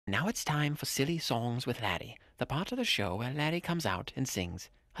Now it's time for Silly Songs with Laddie, the part of the show where Laddie comes out and sings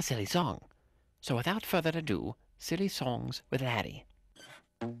a silly song. So without further ado, Silly Songs with Laddie.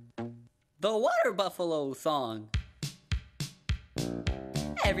 The WaterBuffalo song.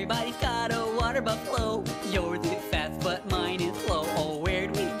 Everybody's got a water buffalo. Yours is fast, but mine is slow. Oh,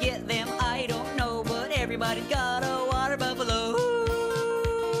 where'd we get them? I don't know, but everybody's got a water buffalo.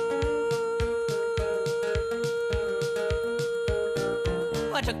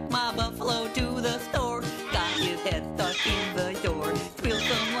 I took my buffalo to the store, got his head stuck in the door, spilled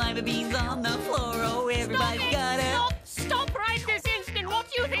some lima beans on the floor. Oh, everybody's got it. Stop right this instant! What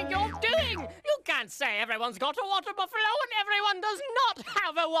do you think you're doing? You can't say everyone's got a water buffalo and everyone does not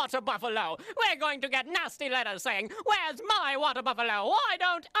have a water buffalo. We're going to get nasty letters saying, "Where's my water buffalo? Why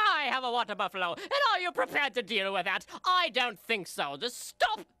don't I have a water buffalo?" And are you prepared to deal with that? I don't think so. Just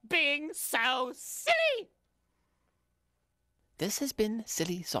stop being so silly! This has been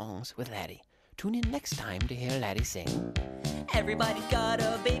Silly Songs with Laddie. Tune in next time to hear Laddie sing. Everybody's got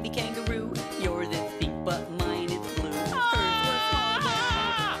a baby kangaroo.